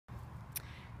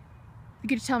You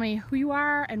get to tell me who you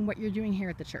are and what you're doing here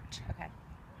at the church. Okay.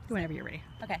 Whenever you're ready.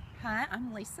 Okay. Hi,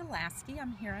 I'm Lisa Lasky.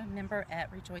 I'm here, a member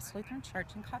at Rejoice Lutheran Church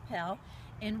in Coppell,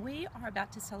 and we are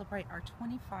about to celebrate our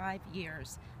 25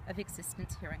 years of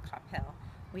existence here in Coppell.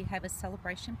 We have a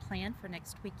celebration planned for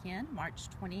next weekend, March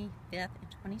 25th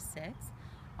and 26th.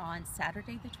 On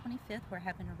Saturday the 25th, we're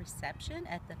having a reception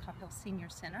at the Coppell Senior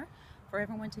Center for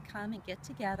everyone to come and get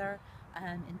together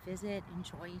and visit,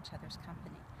 enjoy each other's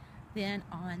company. Then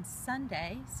on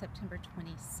Sunday, September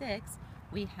 26th,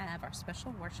 we have our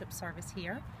special worship service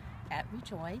here at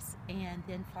Rejoice, and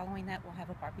then following that we'll have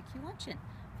a barbecue luncheon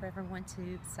for everyone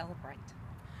to celebrate.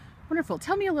 Wonderful.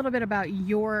 Tell me a little bit about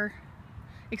your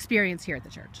experience here at the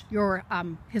church, your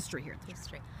history here at the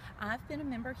church. I've been a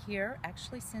member here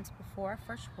actually since before our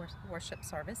first worship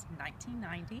service in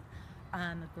 1990.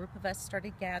 A group of us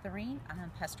started gathering.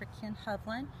 Pastor Ken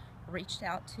Hovland reached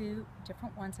out to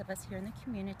different ones of us here in the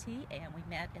community, and we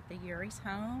met at the Uri's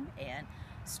home and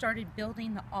started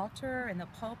building the altar and the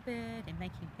pulpit and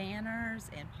making banners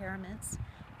and paraments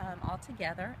all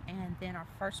together. And then our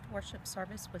first worship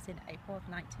service was in April of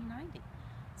 1990.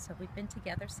 So we've been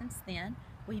together since then.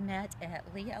 We met at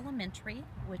Lee Elementary,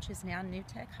 which is now New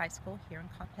Tech High School here in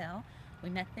Coppell. We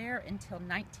met there until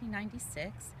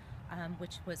 1996,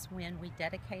 which was when we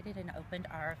dedicated and opened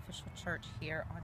our official church here on